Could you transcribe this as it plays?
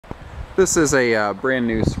This is a brand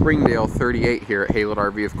new Springdale 38 here at Haylett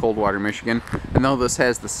RV of Coldwater, Michigan. And though this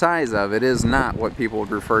has the size of, it is not what people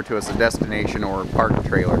would refer to as a destination or park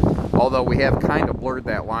trailer. Although we have kind of blurred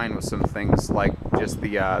that line with some things like just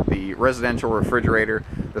the residential refrigerator,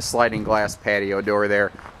 the sliding glass patio door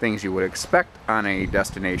there, things you would expect on a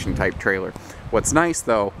destination type trailer. What's nice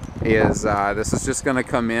though is this is just going to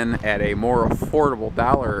come in at a more affordable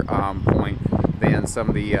dollar point than some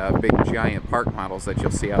of the big giant park models that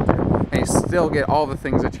you'll see out there. And you still get all the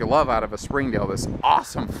things that you love out of a Springdale. This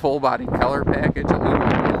awesome full body color package,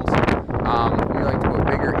 aluminum wheels. We like to put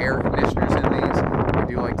bigger air conditioners in these.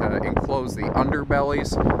 We do like to enclose the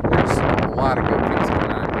underbellies. There's a lot of good things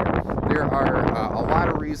going on here. There are a lot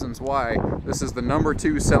of reasons why this is the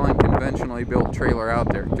 #2 selling conventionally built trailer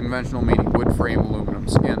out there. Conventional meaning wood frame, aluminum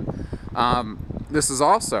skin. This is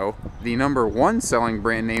also the #1 selling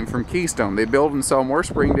brand name from Keystone. They build and sell more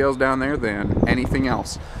Springdales down there than anything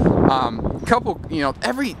else.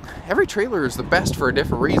 Every trailer is the best for a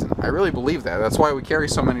different reason. I really believe that. That's why we carry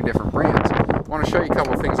so many different brands. I want to show you a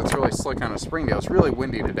couple of things that's really slick on a Springdale. It's really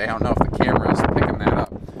windy today. I don't know if the camera is picking that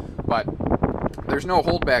up, but there's no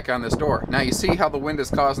holdback on this door. Now you see how the wind is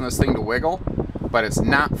causing this thing to wiggle, but it's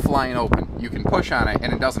not flying open. You can push on it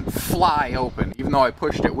and it doesn't fly open, even though I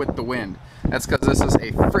pushed it with the wind. That's because this is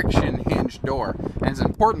a friction hinged door. And it's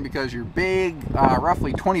important because your big,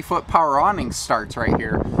 roughly 20-foot power awning starts right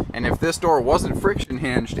here. And if this door wasn't friction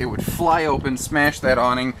hinged, it would fly open, smash that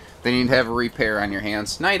awning, then you'd have a repair on your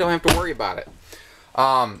hands. Now you don't have to worry about it.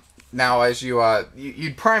 Now as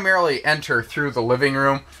you'd primarily enter through the living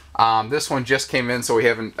room. This one just came in, so we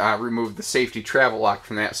haven't removed the safety travel lock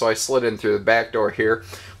from that, so I slid in through the back door here.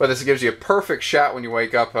 But this gives you a perfect shot when you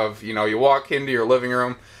wake up of, you walk into your living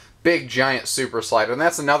room, big giant super slider. And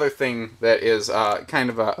that's another thing that is kind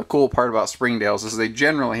of a cool part about Springdales, is they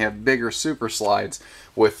generally have bigger super slides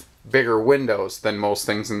with bigger windows than most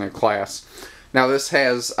things in their class. Now this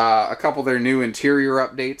has a couple of their new interior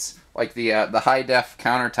updates, like the high def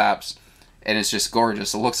countertops, and it's just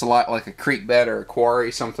gorgeous. It looks a lot like a creek bed or a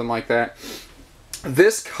quarry, something like that.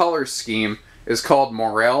 This color scheme is called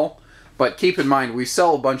Morel, but keep in mind we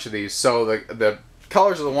sell a bunch of these, so the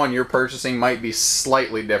colors of the one you're purchasing might be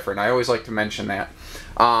slightly different. I always like to mention that.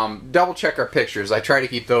 Double check our pictures. I try to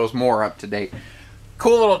keep those more up to date.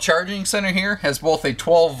 Cool little charging center here. Has both a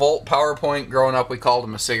 12-volt power point. Growing up we called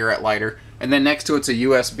them a cigarette lighter. And then next to it's a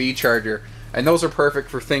USB charger. And those are perfect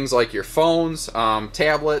for things like your phones,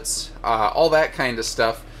 tablets, all that kind of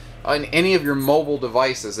stuff. On any of your mobile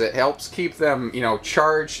devices. It helps keep them,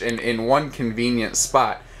 charged in one convenient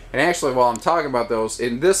spot. And actually, while I'm talking about those,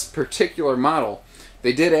 in this particular model,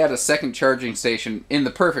 they did add a second charging station in the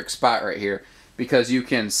perfect spot right here, because you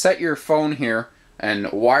can set your phone here and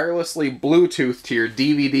wirelessly Bluetooth to your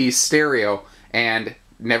DVD stereo and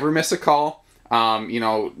never miss a call,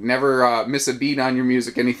 never miss a beat on your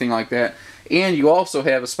music, anything like that. And you also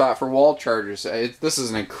have a spot for wall chargers. This is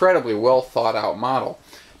an incredibly well thought out model.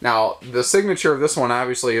 Now, the signature of this one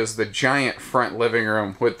obviously is the giant front living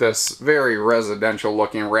room with this very residential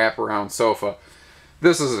looking wraparound sofa.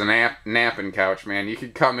 This is a napping couch, man. You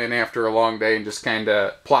could come in after a long day and just kind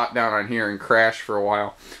of plop down on here and crash for a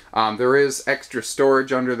while. There is extra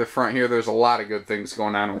storage under the front here. There's a lot of good things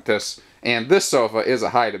going on with this. And this sofa is a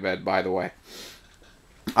hide-a-bed, by the way.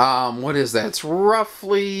 What is that? It's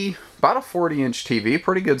roughly about a 40-inch TV.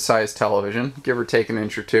 Pretty good sized television, give or take an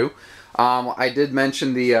inch or two. I did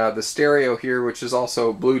mention the stereo here, which is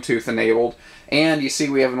also Bluetooth enabled. And you see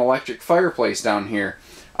we have an electric fireplace down here.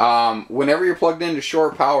 Whenever you're plugged into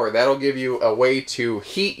shore power, that'll give you a way to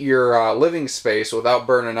heat your living space without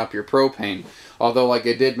burning up your propane. Although, like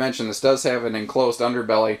I did mention, this does have an enclosed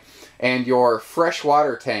underbelly, and your fresh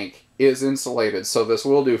water tank is insulated, so this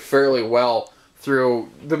will do fairly well through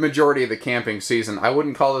the majority of the camping season. I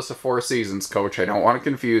wouldn't call this a Four Seasons coach. I don't want to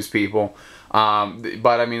confuse people. But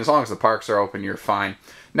I mean, as long as the parks are open, you're fine.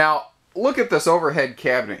 Now, look at this overhead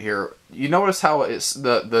cabinet here. You notice how it's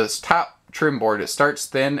the top trim board, it starts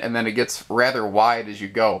thin and then it gets rather wide as you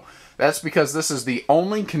go. That's because this is the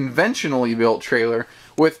only conventionally built trailer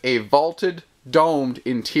with a vaulted, domed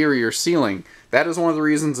interior ceiling. That is one of the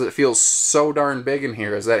reasons it feels so darn big in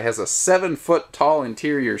here, is that it has a 7-foot tall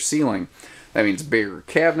interior ceiling. That means bigger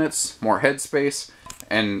cabinets, more headspace,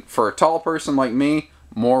 and for a tall person like me,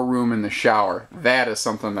 more room in the shower. That is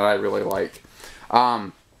something that I really like.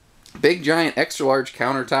 Big giant extra large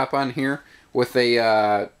countertop on here with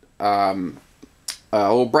a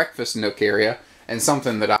little breakfast nook area, and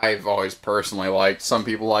something that I've always personally liked. Some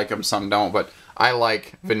people like them, some don't, but I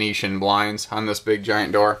like Venetian blinds on this big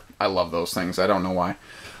giant door. I love those things. I don't know why.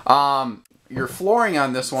 your flooring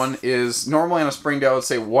on this one is normally on a Springdale, I would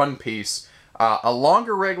say 1 piece. A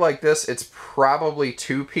longer rig like this, it's probably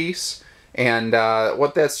 2 piece. And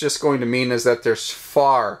what that's just going to mean is that there's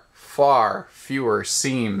far fewer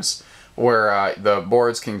seams where the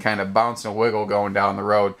boards can kind of bounce and wiggle going down the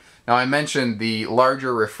road. Now I mentioned the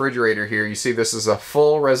larger refrigerator here. You see this is a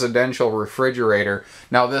full residential refrigerator.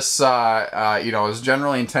 Now this you know, is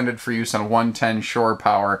generally intended for use on 110 shore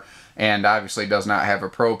power and obviously does not have a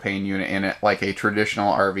propane unit in it like a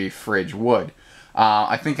traditional RV fridge would.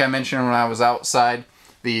 I think I mentioned when I was outside,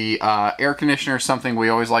 the air conditioner is something we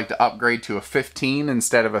always like to upgrade to a 15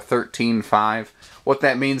 instead of a 13.5. What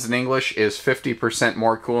that means in English is 50%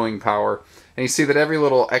 more cooling power. And you see that every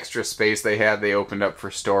little extra space they had, they opened up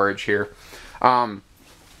for storage here.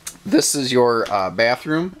 This is your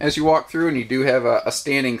bathroom as you walk through, and you do have a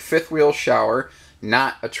standing 5th wheel shower,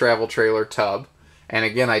 not a travel trailer tub. And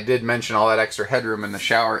again, I did mention all that extra headroom in the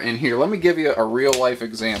shower in here. Let me give you a real life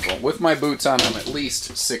example. With my boots on, I'm at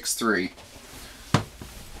least 6'3".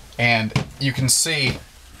 And you can see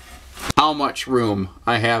how much room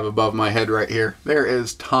I have above my head right here. There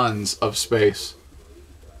is tons of space.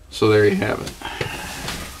 So there you have it.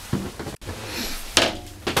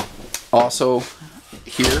 Also,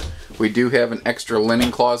 here we do have an extra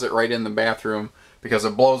linen closet right in the bathroom because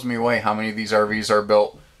it blows me away how many of these RVs are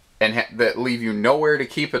built and that leave you nowhere to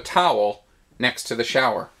keep a towel next to the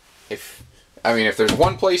shower. I mean, if there's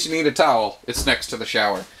one place you need a towel, it's next to the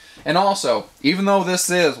shower. And also, even though this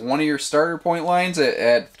is one of your starter point lines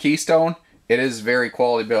at Keystone, it is very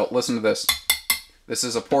quality built. Listen to this. This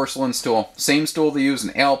is a porcelain stool. Same stool they use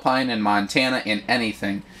in Alpine and Montana in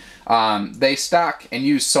anything. They stock and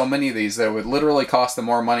use so many of these that it would literally cost them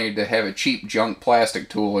more money to have a cheap junk plastic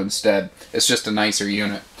tool instead. It's just a nicer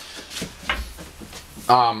unit.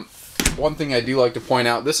 One thing I do like to point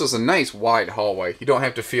out, this is a nice wide hallway. You don't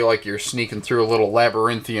have to feel like you're sneaking through a little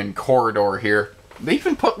labyrinthian corridor here. They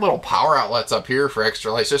even put little power outlets up here for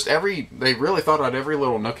extra lights. They really thought out every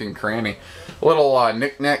little nook and cranny. A little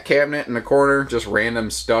knick-knack cabinet in the corner, just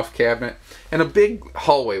random stuff cabinet. And a big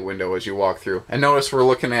hallway window as you walk through. And notice we're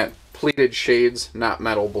looking at pleated shades, not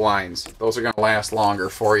metal blinds. Those are going to last longer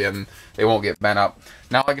for you and they won't get bent up.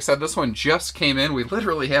 Now, like I said, this one just came in. We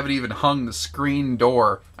literally haven't even hung the screen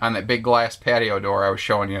door on that big glass patio door I was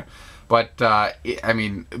showing you. But, I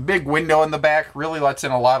mean, big window in the back really lets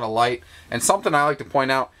in a lot of light. And something I like to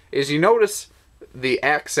point out is you notice the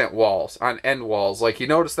accent walls on end walls. Like, you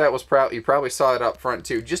notice that was you probably saw it up front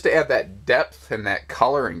too, just to add that depth and that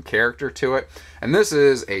color and character to it. And this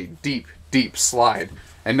is a deep, deep slide.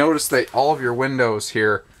 And notice that all of your windows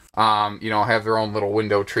here, you know, have their own little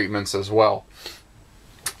window treatments as well.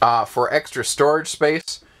 For extra storage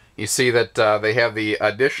space, you see that they have the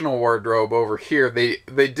additional wardrobe over here.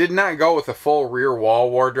 They did not go with a full rear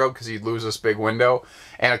wall wardrobe because you'd lose this big window.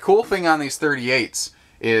 And a cool thing on these 38s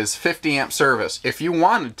is 50 amp service. If you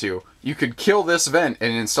wanted to, you could kill this vent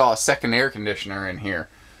and install a second air conditioner in here.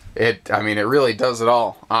 I mean, it really does it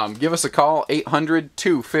all. Give us a call,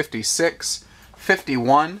 800-256-5196,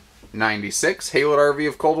 Haylett RV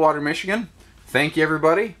of Coldwater, Michigan. Thank you,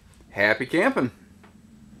 everybody. Happy camping.